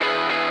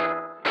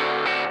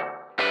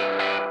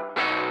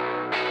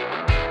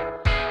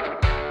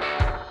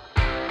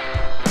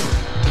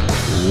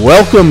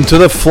Welcome to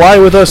the Fly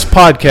With Us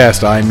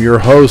podcast. I'm your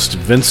host,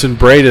 Vincent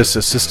Briedis,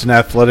 Assistant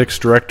Athletics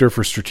Director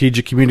for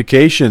Strategic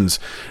Communications.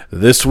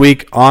 This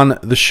week on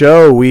the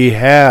show, we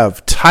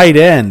have tight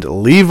end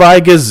Levi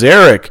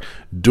Gazarek,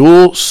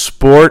 dual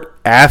sport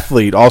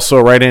athlete, also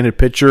a right-handed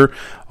pitcher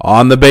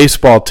on the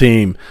baseball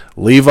team.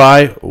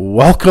 Levi,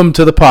 welcome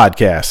to the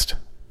podcast.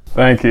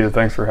 Thank you.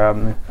 Thanks for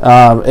having me.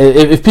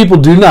 If people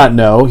do not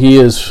know, he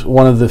is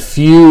one of the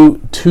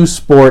few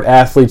two-sport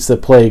athletes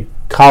that play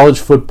college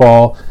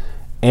football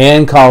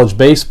and college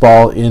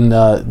baseball in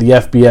the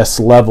FBS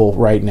level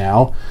right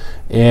now,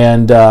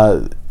 and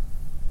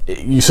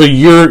so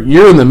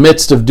you're in the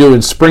midst of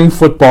doing spring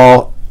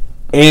football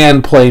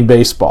and playing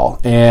baseball.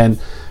 And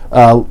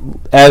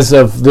as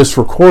of this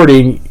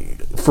recording,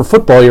 for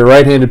football, you're a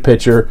right-handed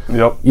pitcher.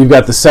 Yep. You've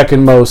got the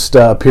second most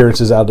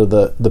appearances out of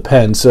the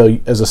pen. So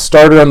as a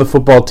starter on the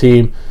football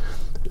team,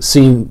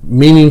 seeing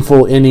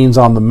meaningful innings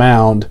on the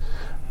mound,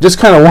 just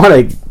kind of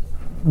want to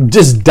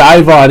just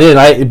dive on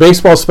in.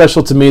 Baseball's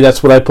special to me.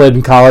 That's what I played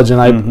in college,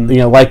 and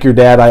like your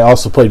dad, I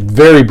also played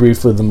very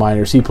briefly in the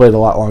minors. He played a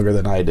lot longer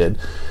than I did.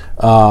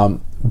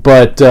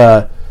 But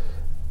can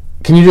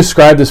you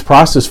describe this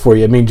process for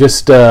you? I mean,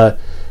 just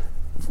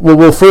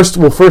we'll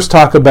first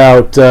talk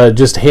about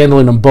just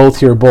handling them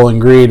both here at Bowling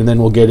Green, and then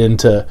we'll get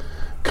into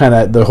kind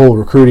of the whole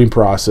recruiting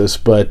process.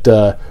 But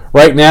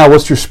right now,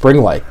 what's your spring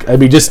like? I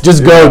mean, just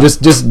go,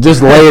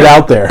 just lay it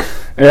out there.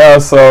 Yeah,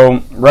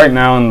 so right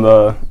now in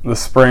the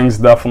spring's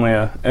definitely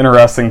an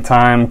interesting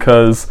time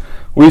because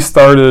we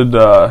started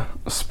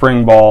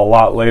spring ball a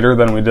lot later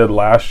than we did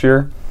last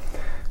year.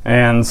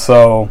 And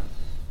so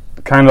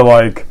kind of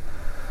like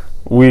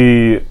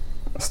we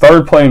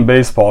started playing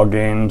baseball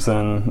games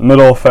in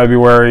middle of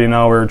February. We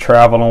were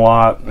traveling a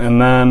lot. And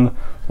then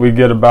we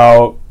get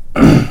about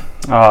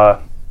a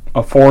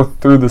fourth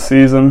through the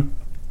season,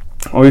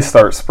 we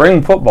start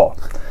spring football.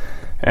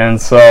 And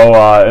so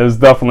it was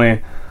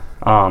definitely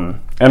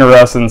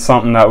interesting,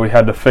 something that we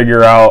had to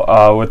figure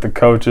out with the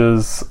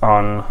coaches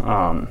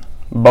on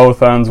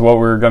both ends, what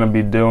we were going to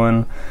be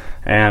doing.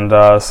 And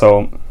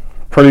so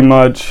pretty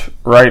much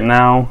right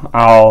now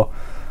I'll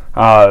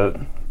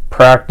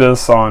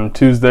practice on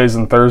Tuesdays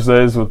and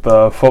Thursdays with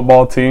the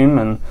football team,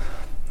 and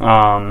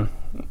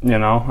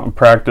I'll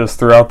practice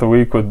throughout the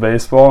week with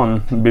baseball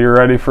and be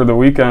ready for the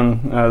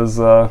weekend as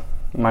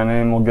my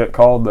name will get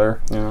called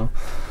there.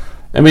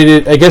 I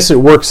mean, I guess it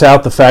works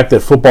out the fact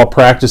that football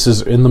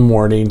practices in the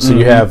morning. So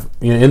you have,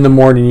 in the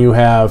morning you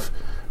have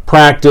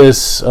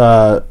practice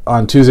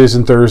on Tuesdays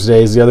and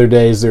Thursdays. The other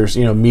days there's,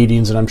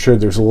 meetings, and I'm sure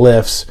there's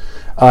lifts.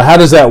 How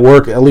does that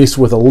work, at least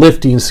with a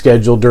lifting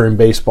schedule during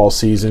baseball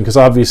season? Because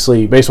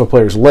obviously baseball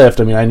players lift.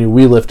 I mean, I knew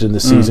we lifted in the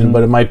season,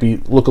 but it might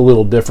look a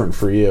little different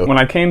for you. When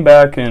I came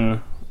back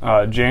in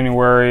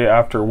January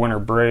after winter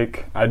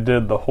break, I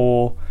did the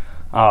whole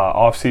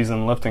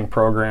off-season lifting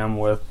program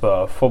with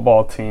the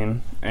football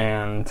team,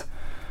 and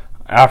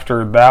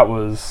after that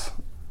was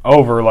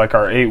over, like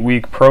our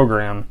 8-week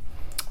program,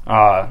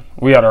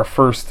 we had our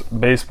first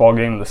baseball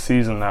game of the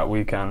season that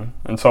weekend,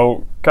 and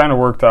so kind of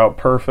worked out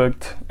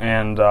perfect.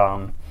 And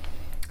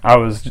I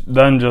was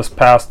then just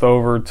passed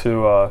over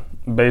to a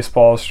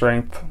baseball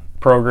strength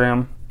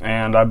program,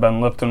 and I've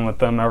been lifting with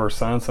them ever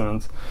since,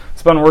 and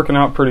it's been working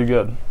out pretty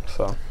good.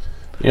 So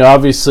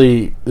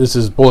obviously, this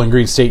is Bowling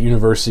Green State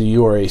University.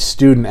 You are a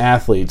student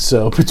athlete,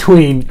 so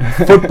between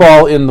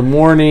football in the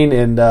morning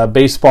and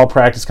baseball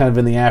practice kind of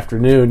in the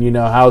afternoon,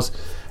 how's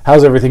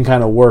everything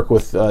kind of work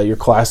with your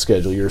class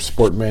schedule? You're a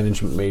sport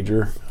management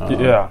major.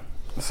 Yeah,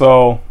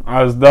 so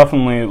I was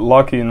definitely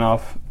lucky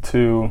enough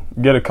to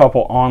get a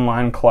couple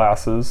online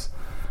classes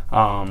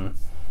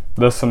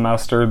this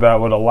semester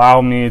that would allow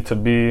me to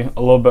be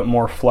a little bit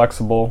more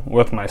flexible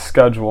with my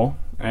schedule.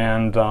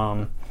 And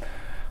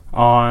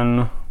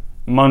on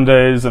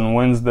Mondays and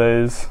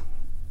Wednesdays,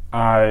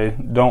 I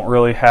don't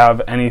really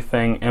have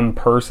anything in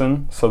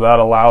person, so that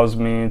allows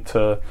me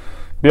to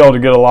be able to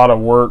get a lot of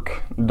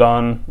work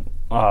done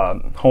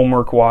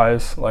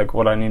homework-wise, like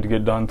what I need to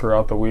get done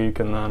throughout the week.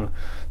 And then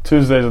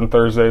Tuesdays and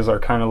Thursdays are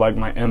kind of like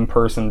my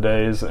in-person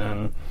days,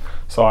 and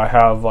so I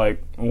have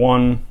like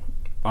one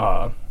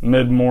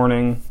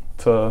mid-morning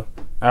to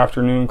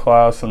afternoon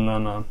class and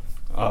then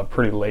a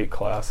pretty late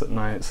class at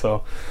night.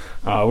 So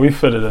we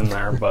fit it in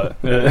there, but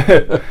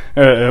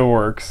it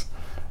works.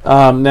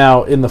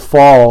 Now, in the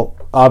fall,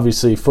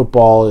 obviously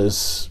football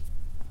is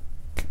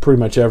pretty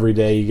much every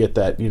day. You get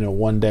that,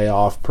 one day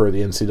off per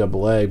the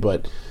NCAA.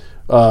 But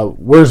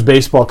where's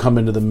baseball come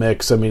into the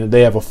mix? I mean,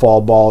 they have a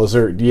fall ball.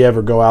 Do you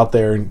ever go out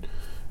there and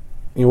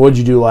what'd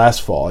you do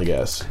last fall? I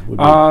guess.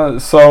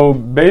 So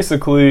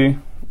basically,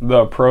 the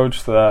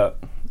approach that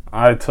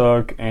I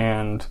took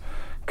and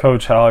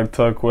Coach Hallock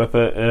took with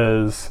it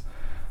is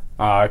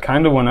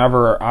kind of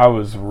whenever I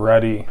was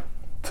ready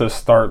to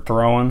start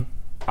throwing,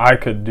 I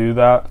could do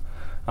that.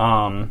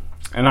 And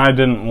I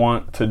didn't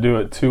want to do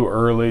it too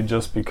early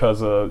just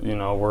because of,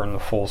 we're in the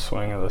full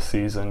swing of the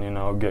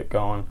season, get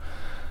going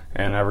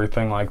and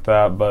everything like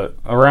that. But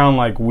around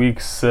like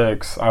week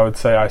 6, I would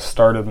say I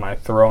started my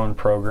throwing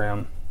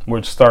program,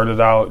 which started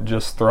out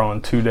just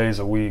throwing 2 days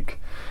a week.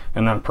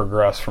 and then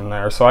progress from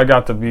there. So I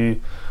got to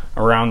be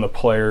around the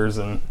players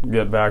and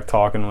get back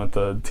talking with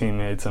the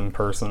teammates in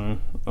person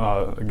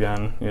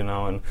again,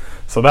 and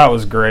so that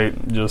was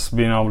great, just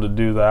being able to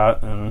do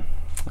that. And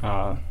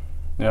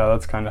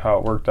that's kind of how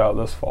it worked out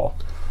this fall.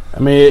 I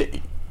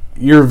mean,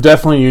 you're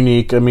definitely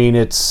unique. I mean,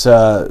 it's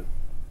I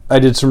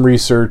did some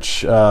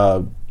research.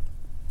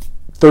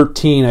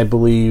 13, I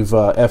believe,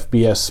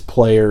 FBS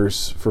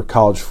players for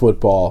college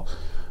football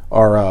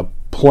are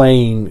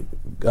playing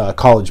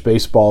college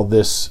baseball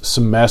this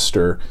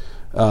semester.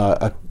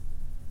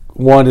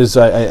 One is,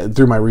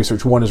 through my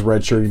research, one is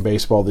redshirting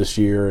baseball this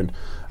year, and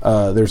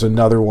there's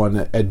another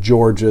one at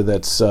Georgia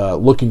that's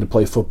looking to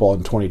play football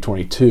in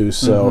 2022.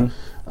 So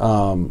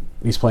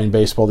he's playing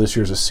baseball this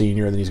year as a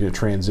senior, and then he's going to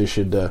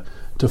transition to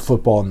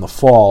football in the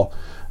fall.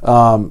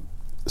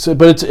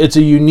 But it's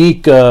a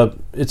unique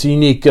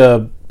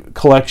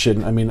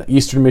collection. I mean,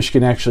 Eastern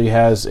Michigan actually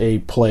has a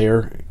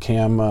player,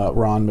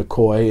 Ron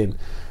McCoy, and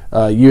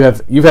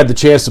you've had the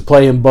chance to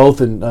play him both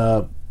in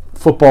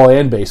football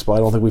and baseball. I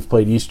don't think we've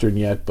played Eastern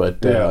yet,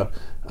 but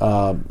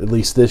at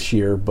least this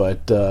year.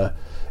 But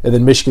and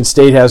then Michigan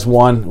State has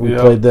one. We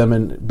played them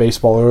in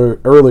baseball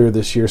earlier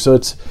this year, so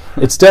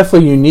it's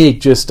definitely unique.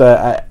 Just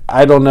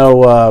I don't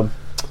know,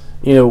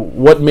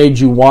 what made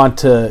you want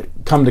to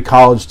come to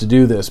college to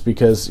do this,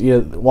 because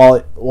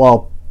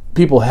while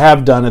people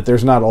have done it,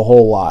 there's not a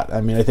whole lot. I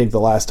mean, I think the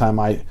last time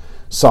I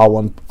saw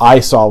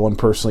one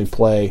personally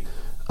play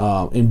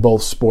in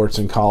both sports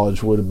in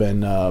college would have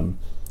been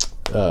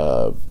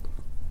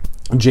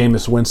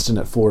Jameis Winston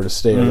at Florida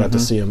State. I got to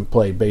see him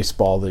play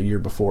baseball the year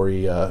before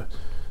he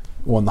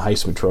won the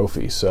Heisman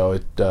Trophy. So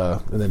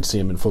and then see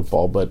him in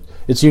football. But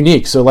it's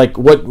unique. So like,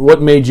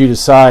 what made you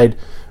decide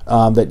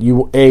that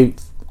you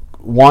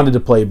wanted to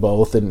play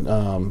both, and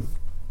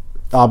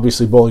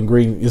obviously Bowling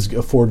Green is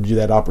afforded you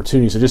that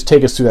opportunity. So just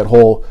take us through that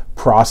whole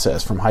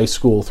process from high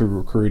school through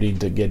recruiting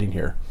to getting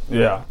here.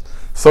 Yeah.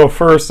 So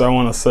first I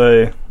want to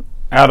say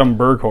Adam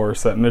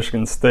Berghorst at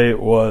Michigan State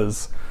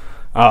was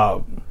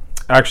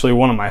actually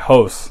one of my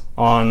hosts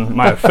on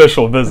my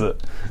official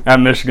visit at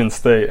Michigan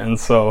State. And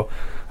so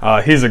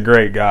he's a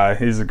great guy.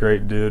 He's a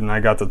great dude, and I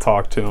got to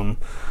talk to him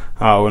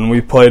when we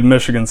played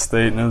Michigan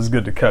State, and it was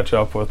good to catch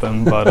up with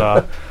him.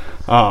 But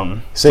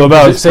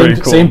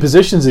same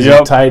positions as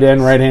your tight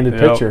end, right-handed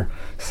pitcher.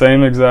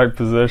 Same exact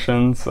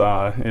positions.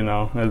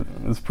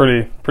 It's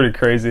pretty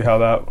crazy how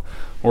that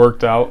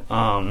worked out.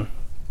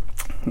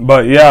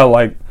 But yeah,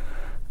 like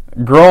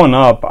growing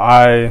up,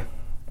 I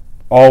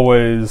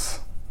always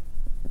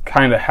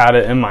kind of had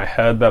it in my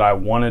head that I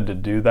wanted to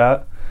do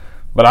that,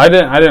 but I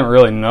didn't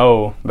really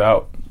know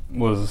that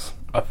was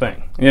a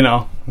thing,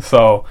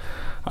 So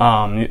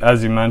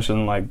as you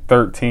mentioned, like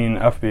 13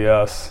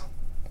 FBS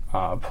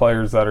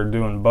players that are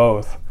doing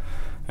both,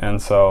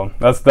 and so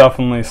that's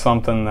definitely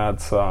something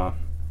that's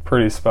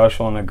pretty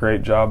special, and a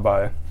great job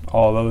by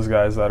all those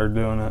guys that are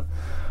doing it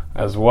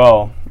as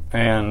well.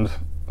 And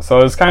so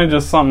it's kind of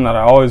just something that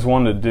I always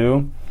wanted to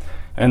do.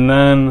 And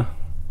then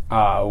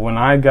when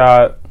I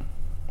got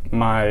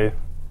my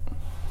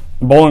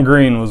Bowling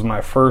Green was my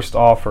first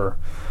offer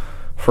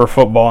for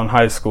football in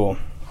high school,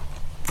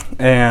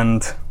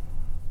 and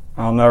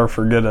I'll never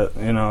forget it.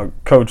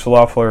 Coach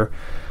Loeffler,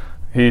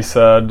 he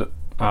said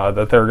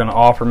that they were going to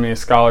offer me a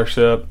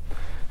scholarship,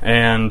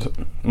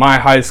 and my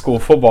high school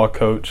football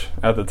coach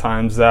at the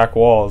time, Zach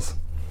Walls,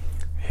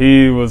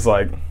 he was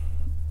like,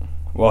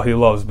 well, he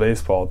loves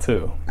baseball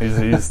too.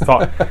 He's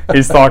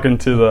talking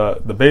to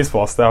the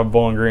baseball staff of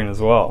Bowling Green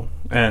as well,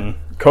 and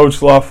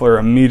Coach Loeffler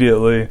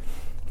immediately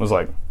was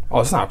like, oh,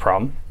 it's not a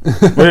problem.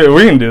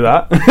 we can do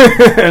that.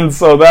 And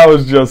so that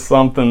was just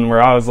something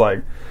where I was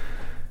like,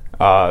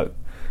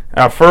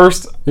 at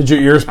first, did your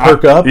ears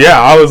perk up? Yeah,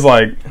 I was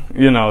like,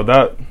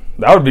 that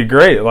would be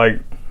great. Like,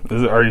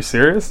 are you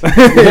serious?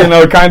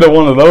 Kind of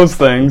one of those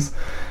things.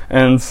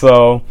 And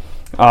so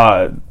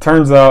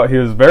turns out he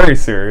was very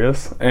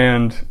serious,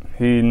 and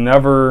he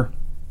never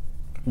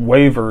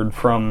wavered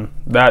from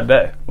that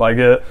day. Like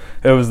it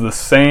was the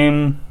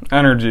same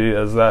energy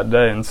as that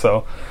day. And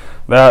so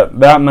that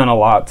meant a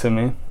lot to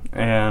me.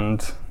 And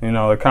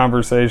the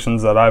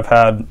conversations that I've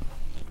had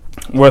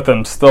with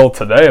him still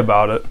today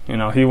about it,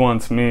 he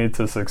wants me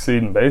to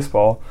succeed in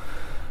baseball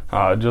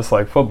just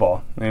like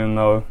football, even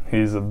though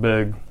he's a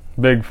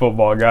big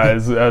football guy,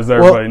 as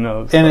everybody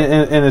knows. And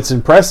it's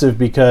impressive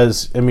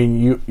because, I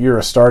mean, you're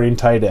a starting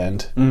tight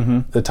end.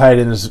 The tight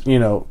end is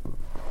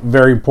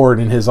very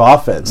important in his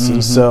offense,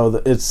 and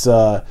so it's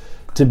to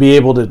be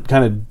able to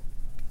kind of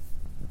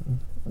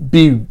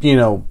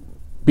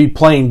be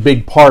playing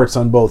big parts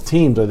on both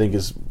teams, I think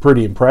is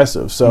pretty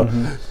impressive. So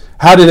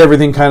how did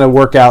everything kind of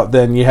work out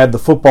then? You had the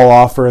football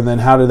offer, and then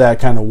how did that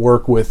kind of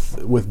work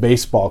with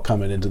baseball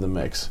coming into the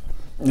mix?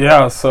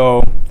 Yeah,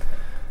 so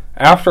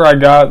after I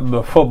got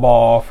the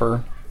football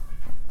offer,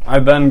 I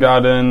then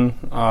got in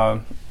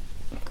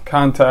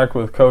contact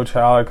with Coach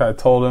Hallock. I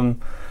told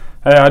him,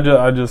 hey,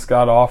 I just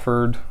got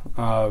offered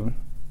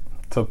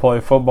to play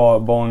football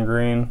at Bowling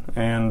Green,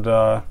 and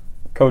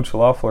Coach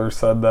Loeffler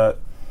said that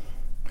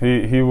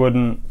he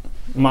wouldn't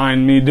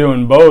mind me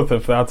doing both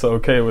if that's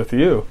okay with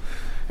you.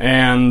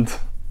 And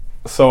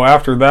so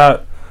after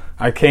that,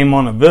 I came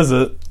on a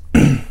visit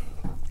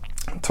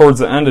towards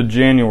the end of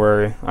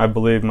January, I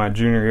believe, my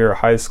junior year of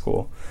high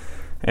school.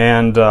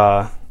 And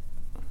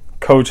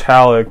Coach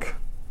Hallock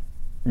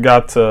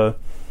got to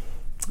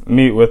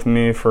meet with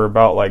me for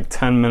about like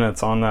 10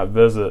 minutes on that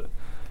visit.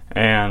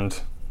 And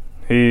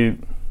he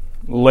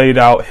laid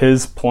out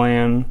his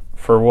plan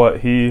for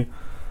what he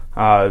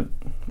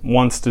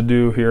wants to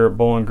do here at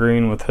Bowling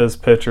Green with his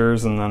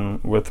pitchers and then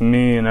with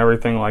me and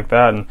everything like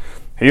that. And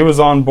he was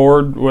on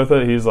board with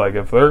it. He's like,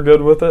 if they're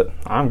good with it,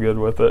 I'm good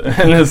with it.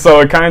 And so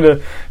it kind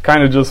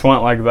of just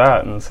went like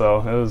that. And so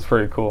it was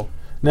pretty cool.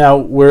 Now,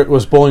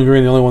 was Bowling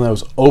Green the only one that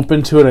was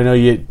open to it? I know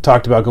you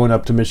talked about going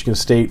up to Michigan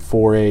State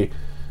for a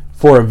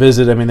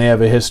visit. I mean, they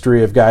have a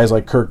history of guys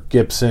like Kirk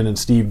Gibson and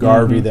Steve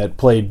Garvey that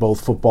played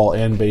both football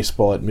and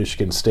baseball at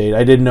Michigan State.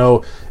 I didn't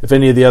know if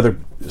any of the other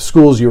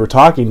schools you were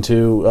talking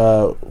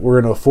to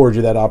were going to afford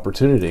you that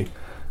opportunity.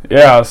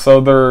 Yeah,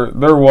 so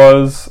there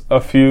was a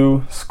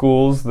few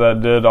schools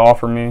that did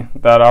offer me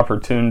that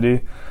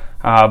opportunity,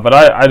 but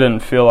I didn't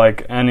feel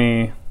like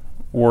any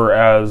were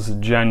as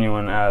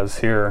genuine as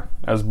here,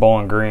 as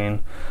Bowling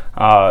Green.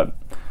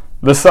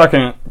 The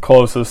second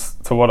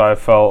closest to what I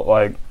felt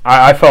like,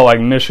 I felt like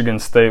Michigan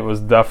State was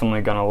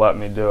definitely going to let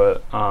me do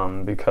it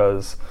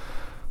because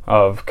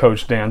of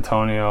Coach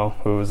D'Antonio,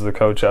 who was the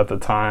coach at the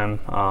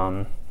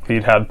time.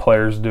 He'd had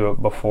players do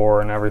it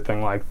before and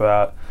everything like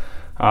that.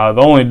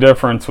 The only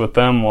difference with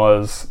them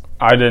was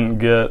I didn't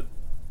get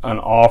an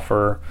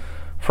offer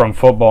from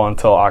football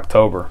until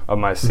October of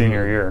my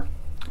senior year.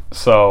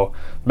 So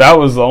that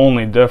was the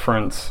only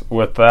difference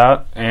with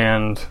that,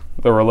 and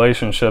the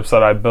relationships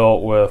that I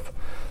built with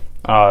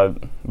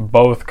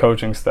both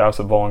coaching staffs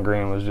at Bowling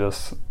Green was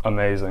just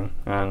amazing,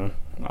 and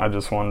I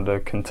just wanted to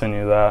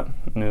continue that.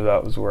 Knew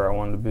that was where I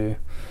wanted to be.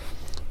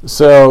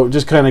 So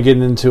just kind of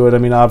getting into it, I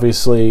mean,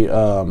 obviously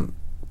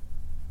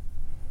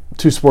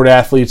two-sport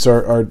athletes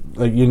are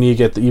like unique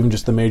at even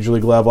just the major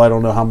league level. I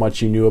don't know how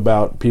much you knew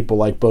about people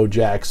like Bo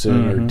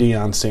Jackson or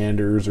Deion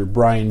Sanders or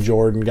Brian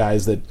Jordan,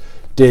 guys that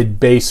did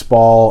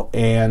baseball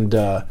and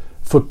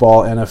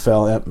football,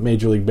 NFL,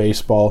 Major League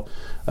Baseball.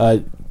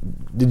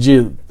 Did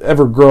you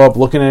ever grow up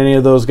looking at any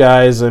of those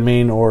guys? I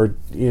mean, or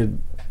I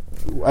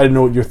didn't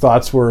know what your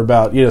thoughts were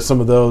about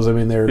some of those. I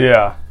mean,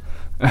 they're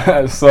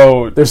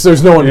so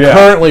there's no one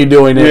currently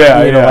doing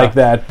it, like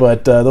that.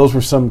 But those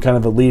were some kind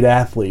of elite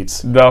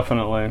athletes.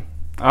 Definitely.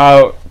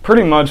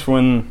 Pretty much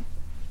when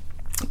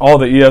all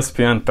the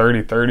ESPN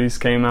 30-30s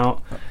came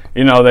out,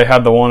 they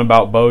had the one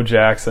about Bo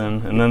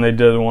Jackson, and then they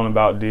did one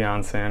about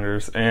Deion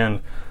Sanders, and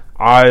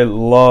I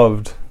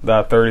loved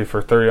that 30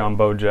 for 30 on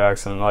Bo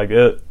Jackson. Like,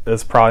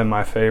 it's probably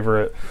my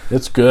favorite.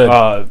 It's good.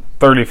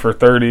 30 for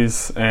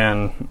 30s,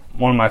 and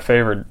one of my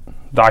favorite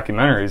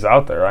documentaries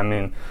out there. I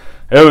mean,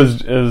 it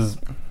was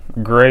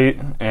great,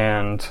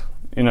 and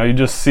you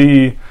just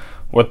see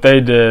what they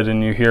did,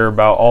 and you hear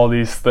about all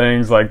these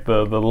things, like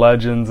the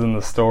legends and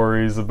the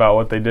stories about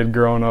what they did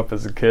growing up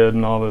as a kid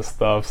and all this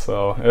stuff.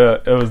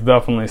 So it was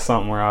definitely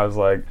something where I was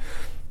like,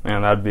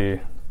 man, that'd be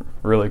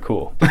really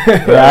cool.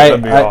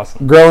 That'd be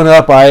awesome. Growing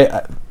up,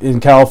 in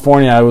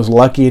California, I was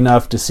lucky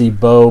enough to see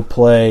Bo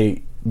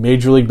play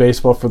Major League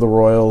Baseball for the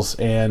Royals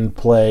and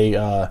play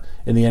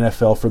in the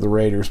NFL for the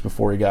Raiders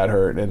before he got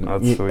hurt. And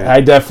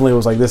I definitely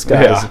was like, this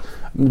guy is,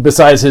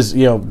 besides his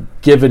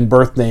given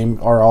birth name,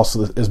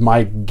 is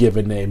my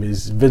given name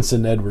is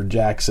Vincent Edward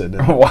Jackson.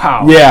 And,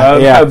 wow.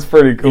 That's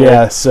pretty cool.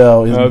 Yeah,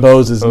 so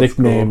Bo's his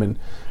nickname,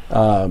 cool.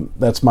 And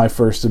that's my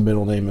first and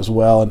middle name as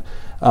well. And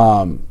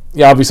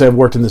obviously I've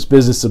worked in this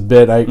business a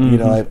bit.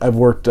 I've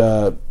worked.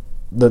 I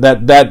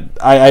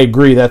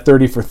agree that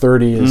 30 for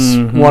 30 is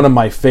one of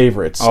my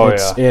favorites.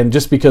 And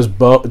just because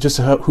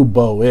who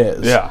Bo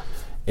is. Yeah.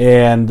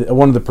 And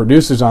one of the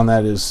producers on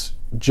that is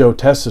Joe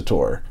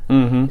Tessitore.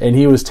 And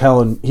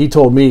he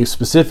told me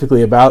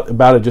specifically about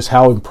it, just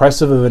how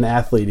impressive of an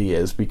athlete he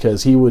is,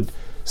 because he would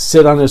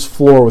sit on his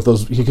floor with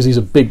those, because he's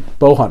a big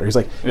bow hunter. He's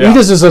like, he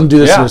just doesn't do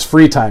this in his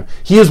free time.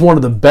 He is one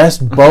of the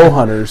best bow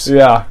hunters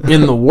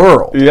in the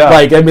world.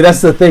 Like, I mean,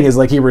 that's the thing, is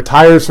like he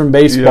retires from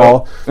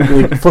baseball,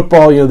 like,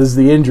 football, this is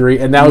the injury,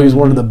 and now he's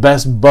one of the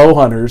best bow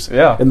hunters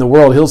in the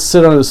world. He'll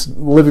sit on his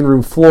living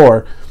room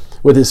floor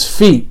with his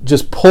feet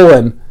just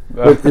pulling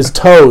with his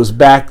toes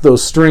back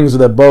those strings of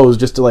the bows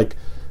just to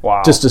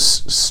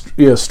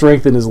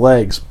strengthen his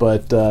legs.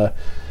 But those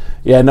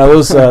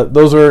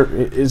are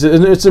it's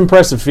an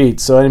impressive feat.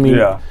 So I mean,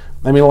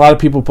 a lot of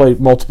people play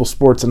multiple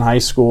sports in high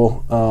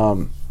school.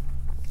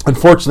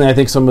 Unfortunately, I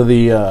think some of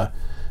the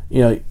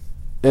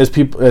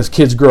as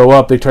kids grow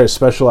up, they try to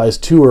specialize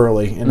too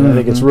early, and I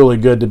think it's really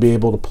good to be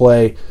able to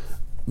play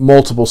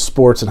multiple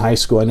sports in high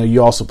school. I know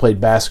you also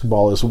played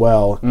basketball as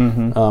well.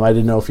 I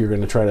didn't know if you were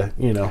going to try to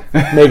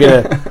make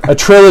it a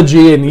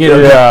trilogy and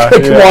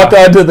walk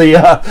onto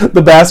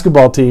the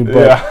basketball team.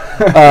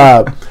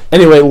 But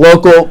anyway,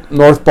 local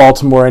North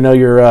Baltimore. I know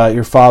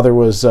your father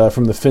was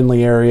from the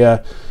Findlay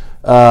area.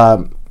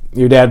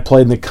 Your dad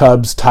played in the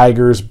Cubs,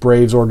 Tigers,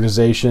 Braves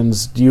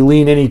organizations. Do you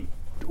lean any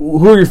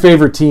who are your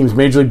favorite teams?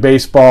 Major League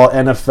Baseball,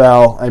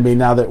 NFL. I mean,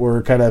 now that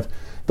we're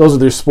those are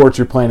the sports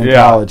you're playing in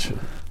college.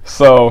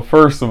 So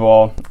first of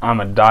all, I'm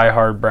a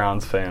diehard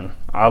Browns fan.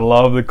 I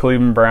love the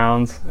Cleveland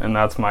Browns, and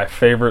that's my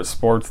favorite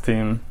sports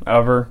team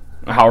ever.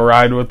 I'll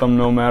ride with them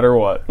no matter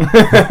what.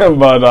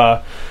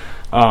 But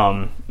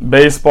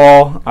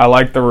baseball, I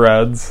like the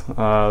Reds.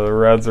 The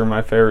Reds are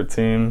my favorite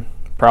team.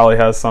 Probably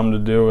has something to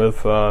do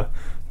with that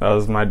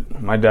was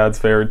my dad's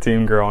favorite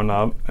team growing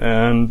up.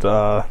 And hey,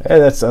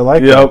 I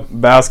like that.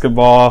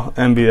 Basketball,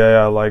 NBA,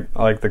 I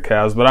like the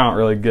Cavs, but I don't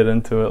really get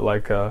into it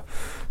like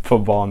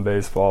football and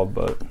baseball.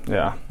 But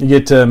yeah, you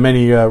get to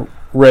many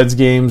Reds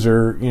games,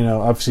 or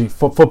obviously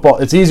football.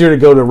 It's easier to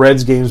go to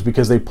Reds games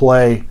because they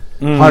play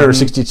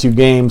 162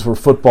 games, where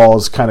football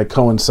is kind of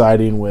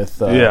coinciding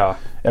with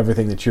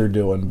everything that you're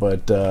doing.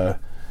 But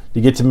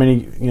you get to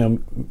many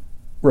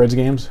Reds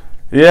games.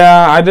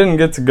 Yeah, I didn't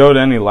get to go to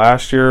any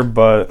last year,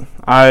 but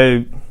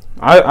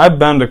I've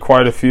been to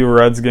quite a few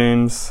Reds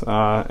games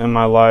in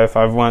my life.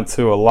 I've went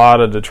to a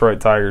lot of Detroit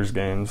Tigers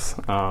games,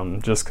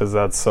 just because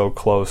that's so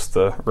close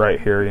to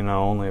right here,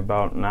 only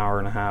about an hour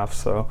and a half.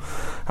 So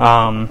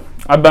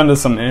I've been to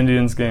some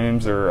Indians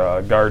games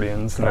or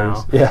Guardians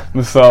now. Yeah.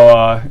 So,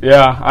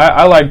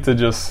 I like to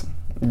just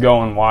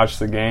go and watch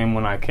the game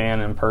when I can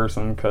in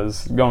person,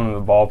 because going to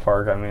the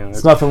ballpark, I mean,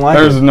 there's nothing like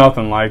it.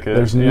 Nothing like it.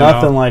 There's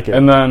nothing like it.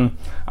 And then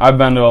I've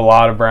been to a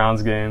lot of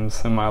Browns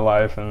games in my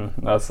life, and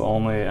that's the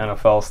only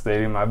NFL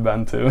stadium I've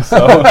been to.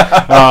 So,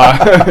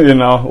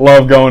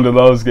 love going to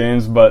those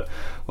games, but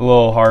a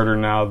little harder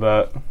now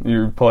that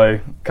you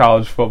play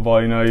college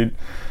football. You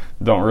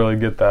don't really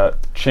get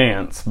that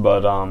chance,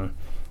 but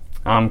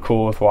I'm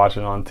cool with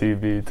watching on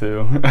TV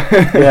too.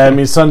 Yeah, I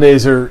mean,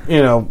 Sundays are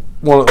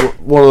one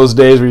of those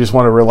days where you just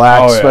want to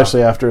relax,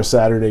 especially after a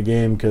Saturday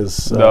game,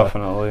 because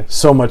definitely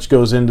so much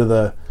goes into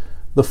the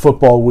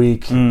football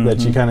week that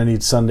you kind of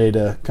need Sunday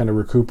to kind of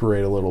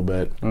recuperate a little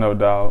bit. No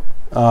doubt.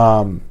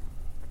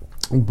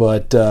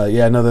 But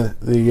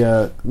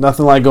the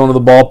nothing like going to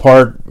the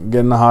ballpark,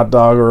 getting a hot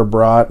dog or a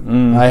brat.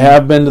 I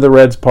have been to the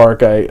Reds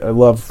Park. I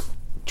love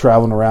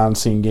traveling around,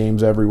 seeing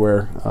games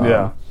everywhere.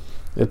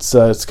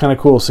 It's kind of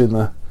cool seeing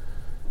the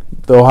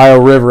Ohio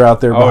River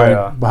out there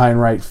behind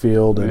right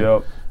field.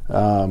 And,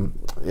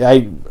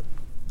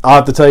 I'll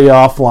have to tell you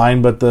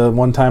offline, but the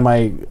one time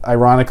I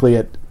ironically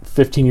at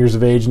 15 years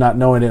of age, not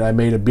knowing it, I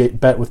made a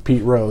bet with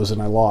Pete Rose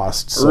and I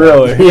lost. So,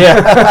 really?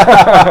 Yeah.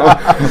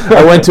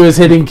 I went to his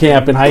hitting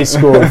camp in high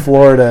school in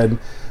Florida,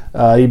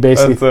 and he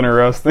basically. That's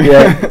interesting.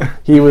 Yeah,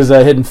 he was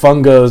hitting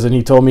fungos, and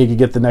he told me he could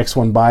get the next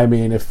one by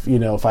me, and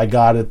if I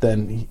got it,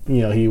 then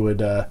he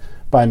would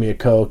buy me a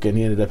Coke, and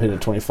he ended up hitting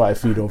 25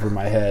 feet over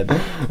my head.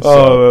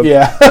 So,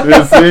 yeah.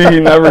 You see, he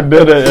never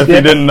did it if he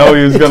didn't know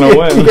he was going to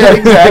win. Yeah,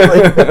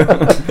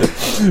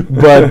 exactly.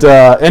 But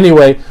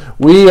anyway,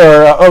 we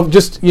are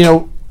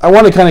I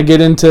want to kind of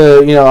get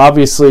into,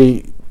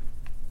 obviously,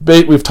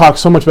 we've talked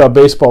so much about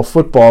baseball,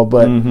 football,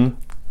 but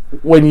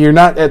when you're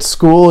not at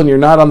school and you're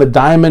not on the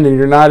diamond and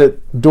you're not at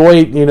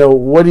Doit,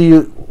 what do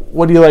you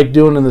like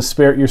doing in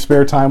your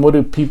spare time? What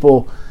do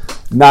people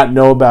not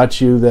know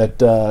about you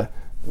that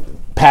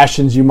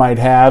passions you might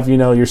have?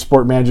 Your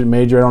sport management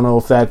major, I don't know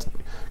if that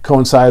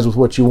coincides with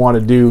what you want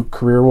to do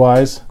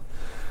career-wise.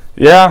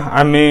 Yeah,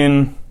 I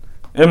mean,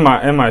 in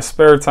my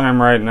spare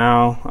time right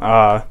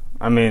now,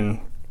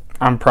 I'm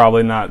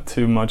probably not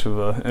too much of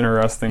an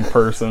interesting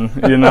person,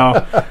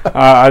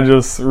 I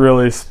just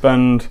really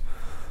spend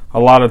a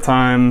lot of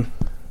time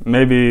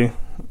maybe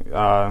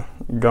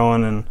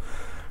going and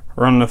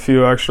running a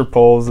few extra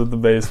poles at the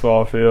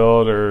baseball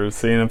field, or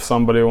seeing if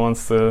somebody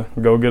wants to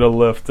go get a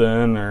lift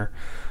in, or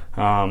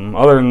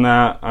other than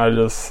that, I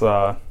just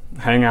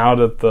hang out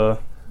at the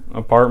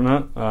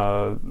apartment.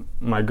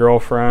 My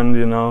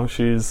girlfriend,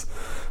 she's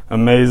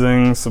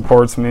amazing,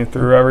 supports me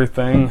through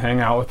everything, hang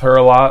out with her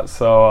a lot,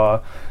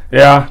 so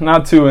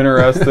not too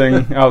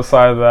interesting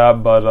outside of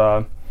that,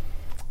 but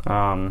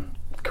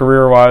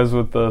career-wise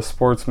with the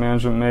sports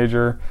management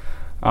major,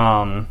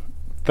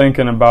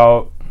 thinking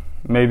about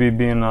maybe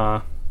being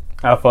a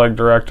athletic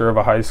director of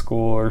a high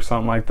school or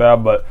something like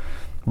that, but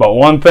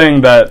one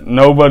thing that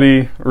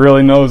nobody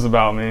really knows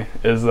about me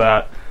is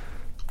that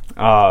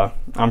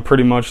I'm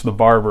pretty much the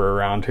barber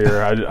around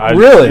here. I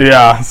really?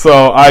 Yeah,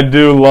 so I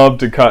do love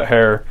to cut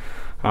hair.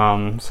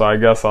 So I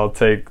guess I'll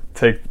take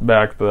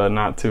back the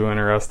not too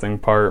interesting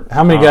part.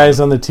 How many guys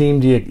on the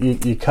team do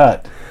you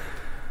cut?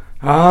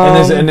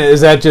 And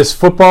is that just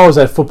football, or is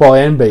that football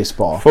and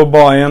baseball?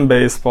 Football and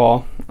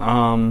baseball.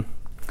 Man,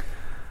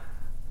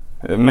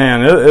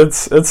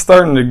 it's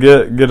starting to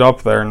get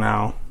up there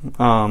now.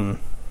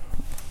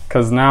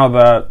 Because now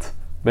that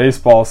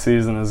baseball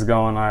season is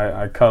going,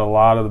 I cut a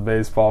lot of the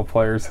baseball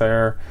players'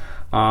 hair.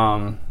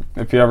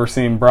 If you ever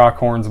seen Brock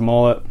Horn's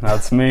mullet,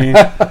 that's me.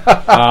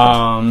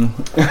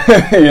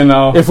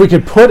 If we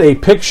could put a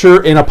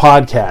picture in a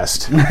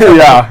podcast.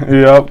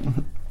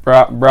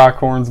 Brock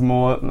Horn's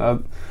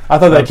mullet. I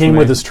thought that came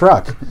with his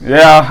truck.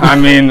 Yeah, I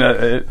mean,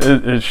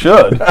 it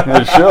should.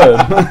 It should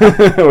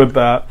with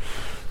that.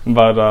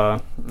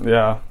 But,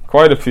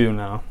 quite a few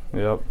now.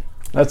 Yep.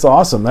 That's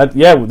awesome.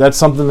 That's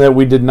something that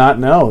we did not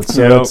know.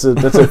 So Yep.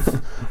 that's a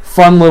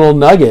fun little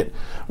nugget.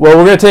 Well,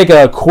 we're going to take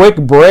a quick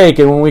break,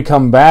 and when we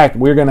come back,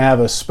 we're going to have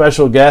a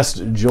special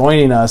guest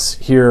joining us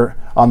here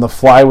on the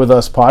Fly With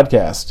Us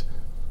podcast.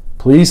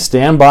 Please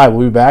stand by.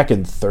 We'll be back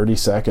in 30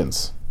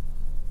 seconds.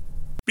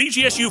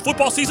 BGSU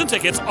football season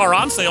tickets are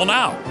on sale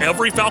now.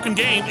 Every Falcon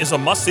game is a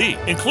must-see,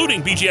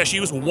 including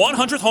BGSU's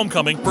 100th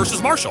homecoming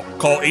versus Marshall.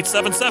 Call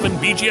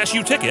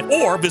 877-BGSU-TICKET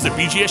or visit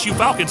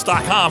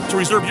BGSUFalcons.com to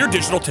reserve your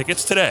digital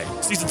tickets today.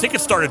 Season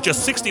tickets start at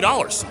just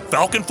 $60.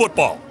 Falcon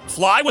football.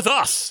 Fly with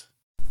us.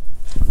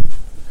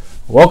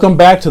 Welcome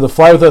back to the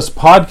Fly With Us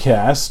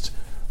podcast.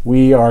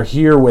 We are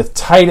here with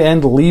tight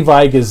end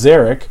Levi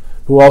Gazarek,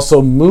 who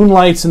also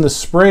moonlights in the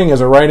spring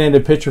as a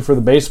right-handed pitcher for the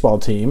baseball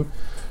team.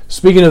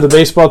 Speaking of the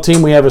baseball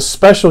team, we have a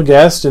special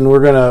guest, and we're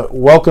going to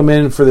welcome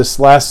in for this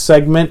last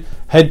segment,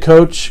 head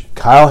coach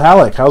Kyle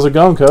Hallock. How's it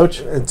going, Coach?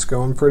 It's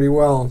going pretty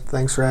well.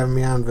 Thanks for having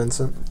me on,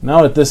 Vincent.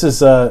 No, this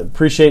is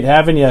appreciate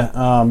having you.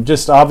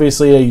 Just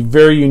obviously a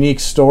very unique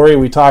story.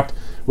 We talked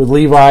with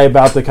Levi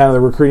about the kind of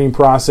the recruiting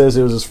process.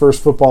 It was his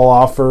first football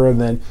offer,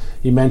 and then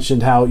he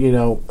mentioned how,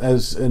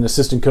 as an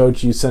assistant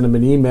coach, you sent him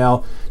an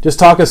email. Just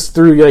talk us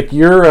through like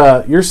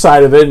your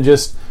side of it, and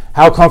just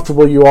how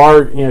comfortable you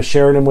are,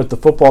 sharing him with the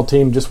football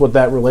team, just what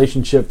that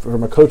relationship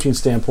from a coaching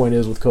standpoint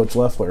is with Coach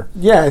Leffler.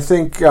 Yeah, I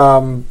think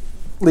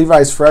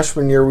Levi's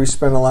freshman year, we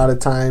spent a lot of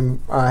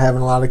time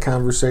having a lot of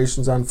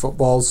conversations on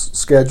football's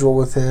schedule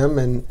with him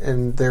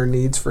and their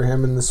needs for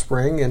him in the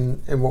spring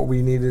and what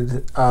we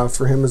needed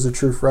for him as a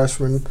true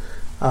freshman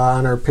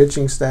on our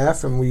pitching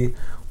staff. And we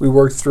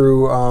worked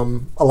through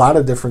a lot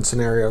of different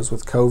scenarios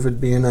with COVID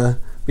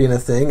being a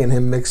thing and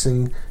him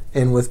mixing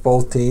in with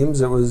both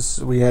teams.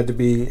 We had to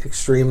be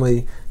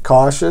extremely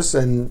cautious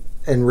and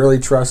really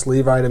trust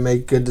Levi to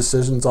make good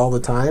decisions all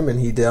the time, and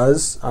he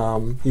does.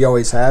 He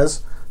always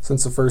has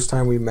since the first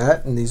time we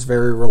met, and he's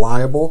very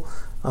reliable.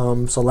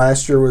 So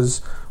last year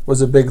was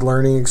a big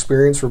learning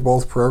experience for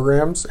both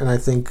programs, and I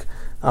think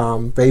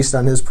based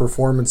on his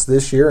performance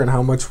this year and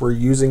how much we're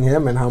using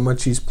him and how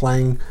much he's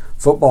playing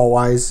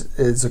football-wise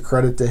is a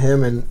credit to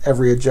him and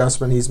every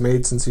adjustment he's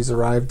made since he's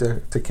arrived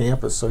to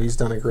campus. So he's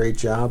done a great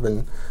job,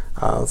 and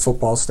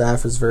football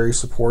staff is very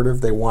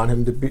supportive. They want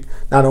him to be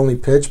not only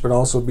pitch but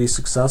also be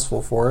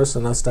successful for us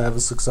and us to have a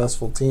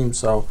successful team.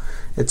 So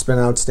it's been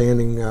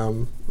outstanding,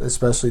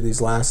 especially these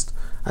last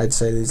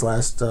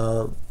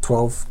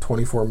 12,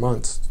 24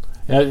 months.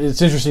 Yeah,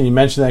 it's interesting you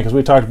mentioned that because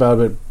we talked about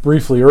it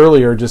briefly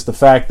earlier, just the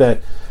fact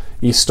that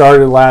he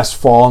started last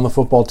fall on the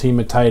football team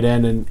at tight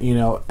end, and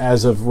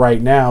as of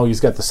right now, he's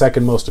got the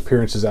second most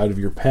appearances out of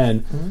your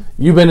pen. Mm-hmm.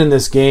 You've been in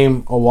this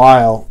game a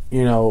while.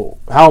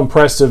 How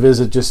impressive is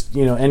it? Just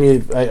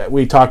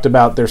we talked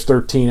about there's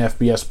 13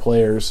 FBS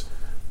players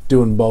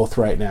doing both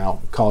right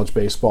now, college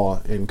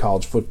baseball and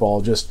college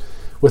football. Just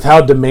with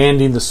how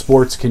demanding the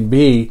sports can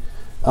be,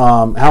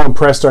 how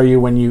impressed are you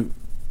when you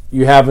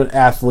have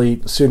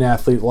an student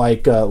athlete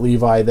like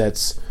Levi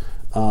that's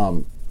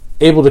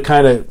able to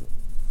kind of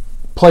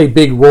play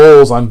big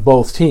roles on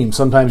both teams?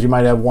 Sometimes you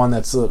might have one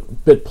that's a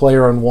bit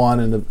player on one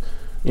and a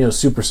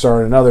superstar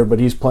on another, but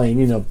he's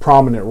playing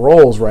prominent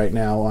roles right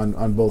now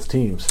on both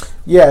teams.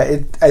 Yeah,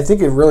 I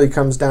think it really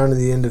comes down to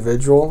the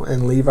individual,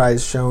 and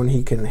Levi's shown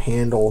he can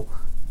handle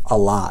a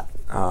lot.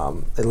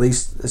 At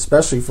least,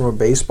 especially from a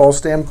baseball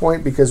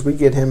standpoint, because we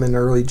get him in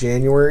early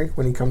January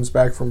when he comes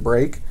back from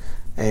break,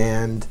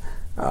 and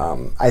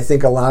I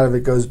think a lot of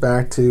it goes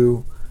back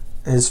to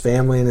his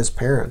family and his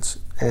parents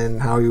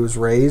and how he was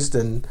raised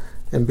and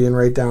being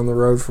right down the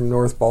road from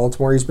North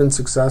Baltimore. He's been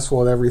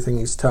successful at everything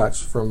he's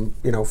touched, from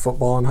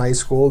football in high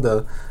school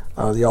to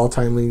the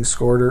all-time leading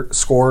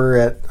scorer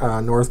at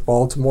North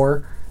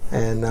Baltimore,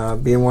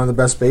 and being one of the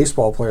best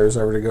baseball players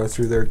ever to go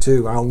through there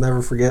too. I'll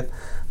never forget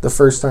the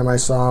first time I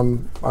saw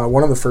him.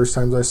 One of the first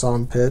times I saw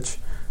him pitch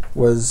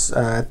was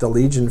at the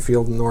Legion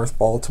Field in North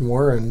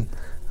Baltimore, and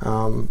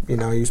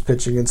he was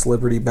pitching against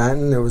Liberty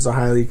Benton. It was a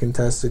highly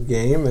contested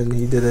game, and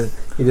he did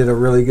a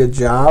really good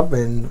job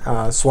and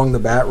swung the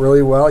bat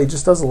really well. He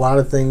just does a lot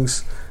of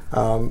things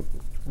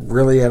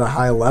really at a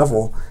high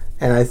level,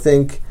 and I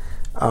think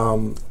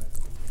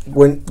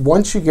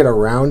once you get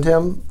around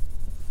him,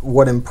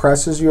 what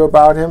impresses you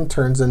about him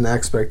turns into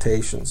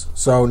expectations.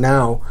 So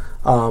now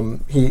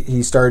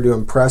he started to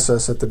impress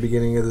us at the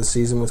beginning of the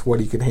season with what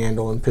he could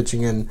handle and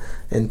pitching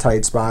in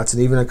tight spots.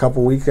 And even a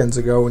couple weekends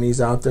ago when he's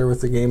out there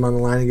with the game on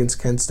the line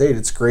against Kent State,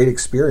 it's a great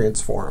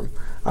experience for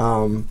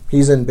him.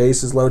 He's in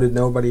bases loaded,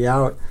 nobody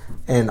out,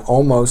 and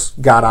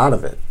almost got out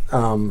of it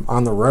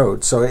on the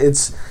road. So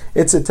it's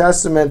a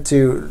testament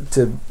to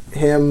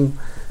him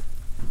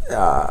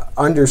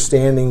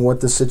understanding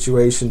what the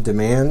situation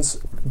demands,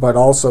 but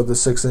also the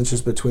 6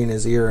 inches between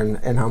his ear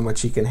and how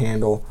much he can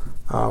handle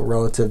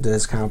relative to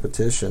his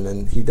competition.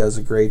 And he does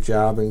a great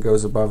job and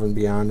goes above and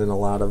beyond in a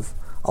lot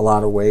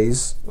of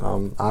ways.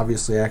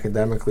 Obviously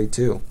academically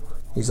too,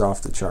 he's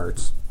off the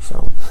charts.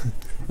 So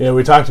yeah,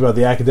 we talked about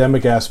the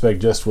academic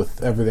aspect just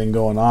with everything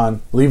going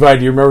on. Levi,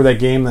 do you remember that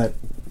game that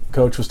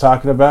Coach was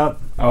talking about?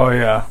 Oh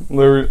yeah,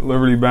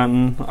 Liberty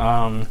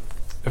Benton.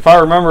 if I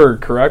remember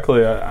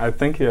correctly, I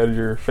think you had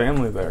your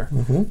family there,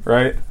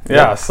 right?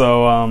 Yeah.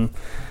 So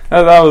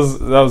that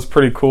was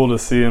pretty cool to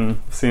see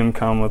him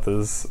come with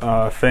his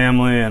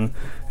family, and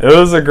it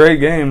was a great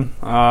game.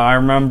 I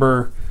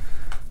remember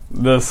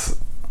this.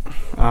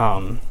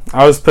 I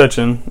was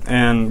pitching,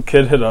 and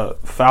kid hit a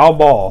foul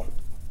ball,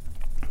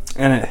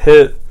 and it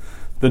hit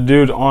the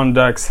dude on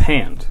deck's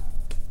hand,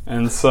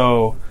 and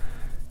so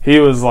he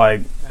was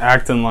like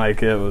acting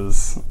like it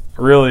was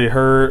really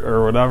hurt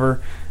or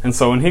whatever. And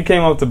so when he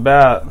came up to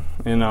bat,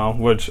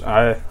 which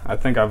I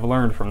think I've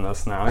learned from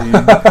this now,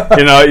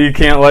 you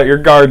can't let your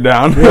guard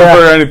down for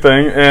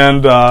anything.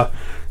 And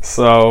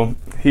so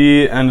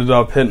he ended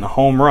up hitting a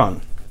home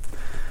run.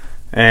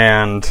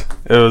 And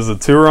it was a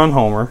 2-run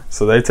homer,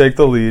 so they take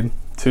the lead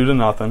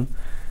 2-0.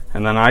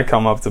 And then I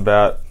come up to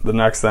bat the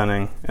next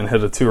inning and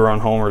hit a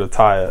 2-run homer to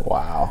tie it.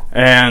 Wow.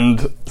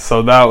 And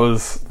so that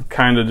was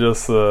kind of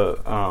just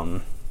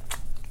the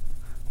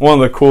one of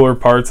the cooler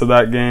parts of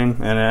that game,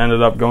 and it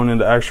ended up going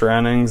into extra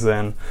innings,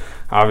 and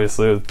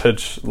obviously with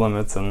pitch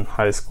limits in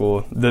high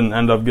school, didn't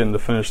end up getting to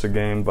finish the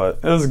game, but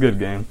it was a good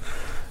game.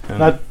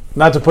 And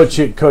not to put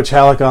Coach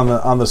Hallock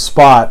on the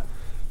spot,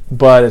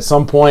 but at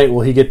some point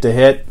will he get to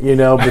hit,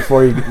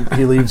 before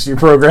he leaves your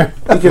program?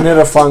 He can hit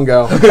a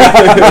fungo. He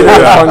can hit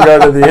a fungo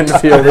to the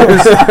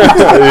infielders.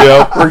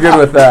 Yep. We're good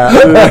with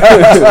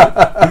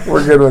that.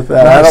 We're good with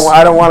that. Nice.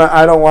 I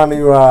don't want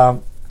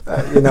to.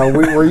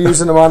 We're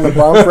using them on the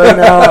bump right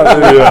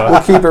now.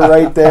 We'll keep it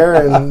right there,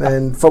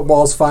 and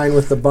football's fine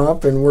with the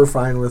bump, and we're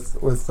fine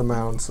with the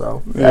mound.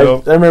 So I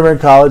remember in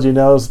college,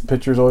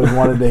 pitchers always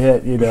wanted to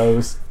hit,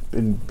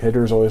 and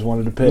hitters always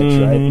wanted to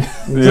pitch, right?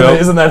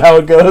 Isn't that how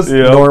it goes?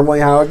 Yep. Normally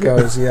how it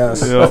goes,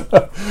 yes.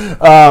 Yep.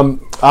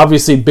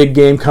 Obviously, big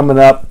game coming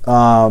up,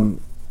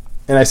 and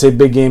I say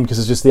big game because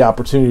it's just the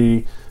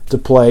opportunity to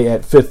play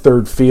at Fifth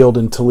Third Field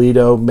in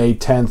Toledo, May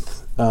 10th.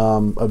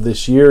 Of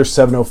this year,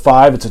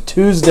 7:05. It's a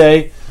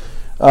Tuesday.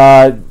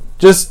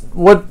 Just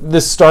what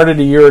this started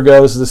a year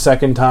ago. This is the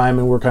second time,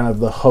 and we're kind of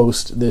the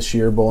host this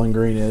year. Bowling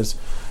Green is.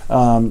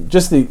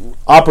 Just the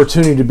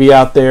opportunity to be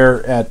out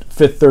there at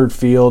Fifth Third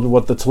Field,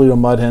 what the Toledo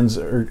Mud Hens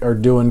are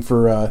doing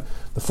for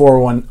the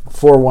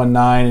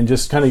 419, and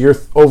just kind of your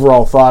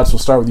overall thoughts. We'll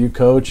start with you,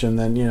 Coach, and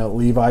then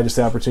Levi. Just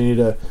the opportunity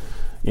to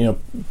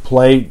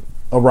play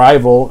a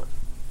rival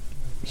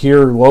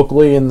here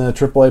locally in the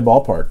AAA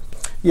ballpark.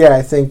 Yeah,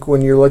 I think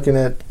when you're looking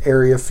at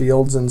area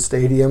fields and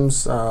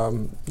stadiums,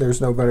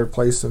 there's no better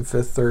place than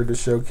Fifth Third to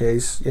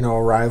showcase, a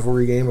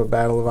rivalry game, a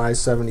battle of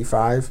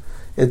I-75.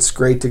 It's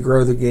great to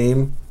grow the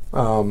game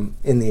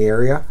in the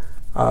area.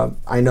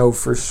 I know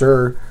for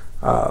sure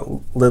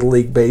Little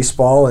League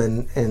Baseball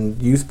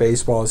and youth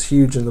baseball is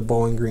huge in the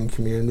Bowling Green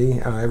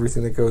community.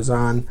 Everything that goes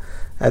on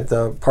at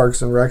the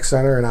Parks and Rec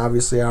Center and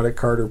obviously out at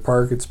Carter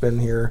Park, it's been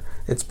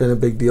a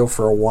big deal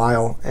for a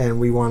while, and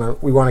we want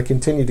to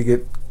continue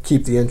to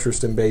keep the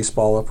interest in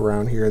baseball up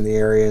around here in the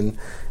area, and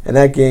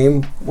that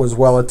game was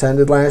well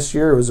attended last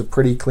year. It was a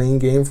pretty clean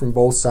game from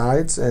both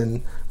sides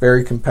and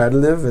very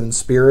competitive and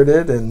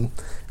spirited, and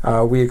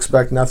we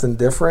expect nothing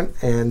different,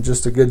 and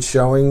just a good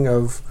showing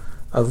of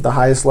the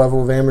highest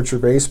level of amateur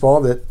baseball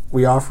that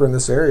we offer in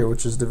this area,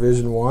 which is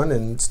Division I,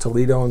 and it's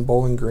Toledo and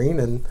Bowling Green,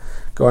 and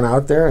going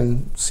out there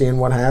and seeing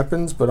what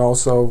happens, but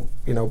also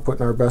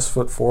putting our best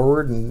foot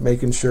forward and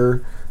making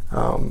sure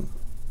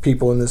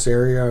people in this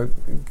area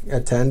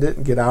attend it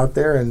and get out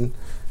there, and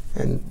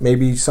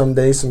maybe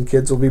someday some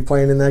kids will be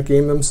playing in that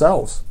game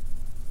themselves.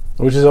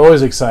 Which is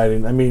always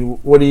exciting. I mean,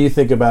 what do you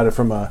think about it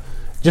from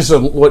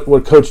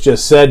what Coach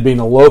just said, being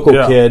a local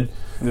kid,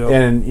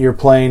 and you're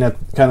playing at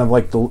kind of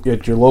like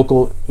at your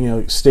local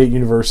state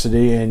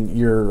university, and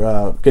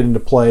you're getting to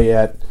play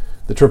at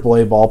the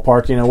AAA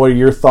ballpark. What are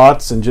your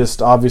thoughts, and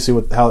just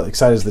obviously how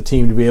excited is the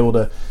team to be able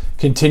to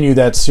continue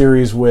that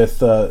series with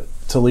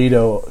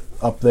Toledo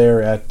up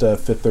there at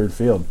Fifth Third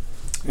Field?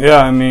 Yeah,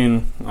 I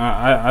mean,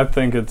 I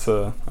think it's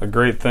a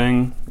great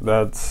thing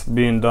that's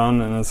being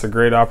done, and it's a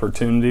great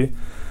opportunity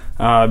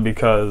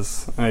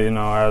because,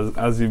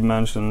 as you've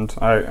mentioned,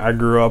 I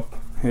grew up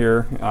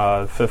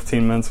here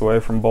 15 minutes away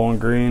from Bowling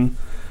Green.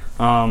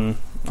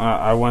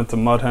 I went to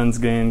Mud Hens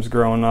games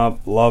growing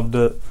up, loved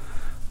it,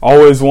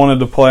 always wanted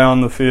to play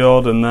on the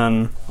field, and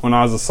then when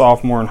I was a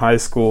sophomore in high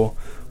school,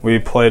 we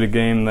played a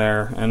game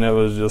there, and it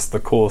was just the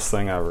coolest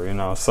thing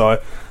ever, So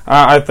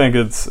I think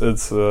it's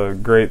a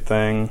great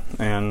thing,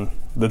 and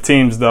the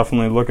team's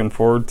definitely looking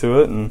forward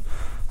to it. And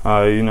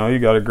you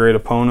got a great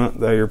opponent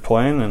that you're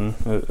playing, and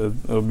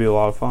it'll be a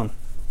lot of fun.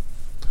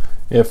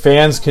 Yeah,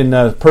 fans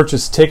can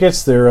purchase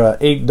tickets. They're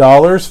 $8,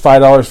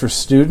 $5 for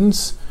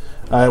students,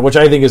 which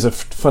I think is a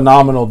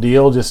phenomenal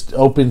deal. Just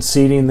open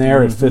seating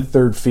there at Fifth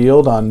Third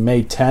Field on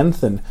May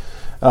 10th, and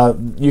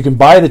you can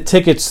buy the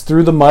tickets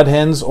through the Mud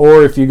Hens,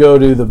 or if you go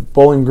to the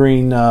Bowling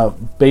Green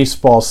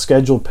baseball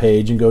schedule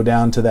page and go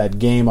down to that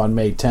game on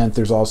May 10th,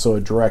 there's also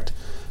a direct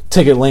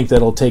ticket link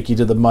that'll take you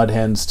to the Mud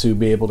Hens to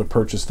be able to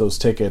purchase those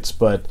tickets.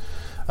 But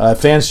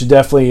fans should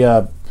definitely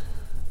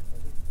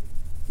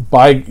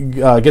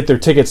get their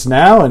tickets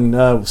now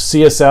and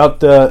see us out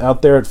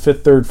there at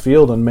Fifth Third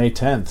Field on May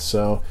 10th.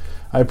 So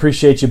I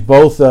appreciate you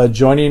both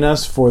joining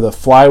us for the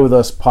Fly With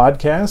Us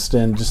podcast,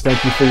 and just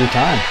thank you for your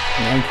time.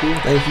 Thank you.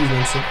 Thank you,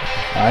 Vincent.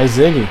 Hi,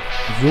 Ziggy.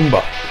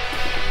 Zumba.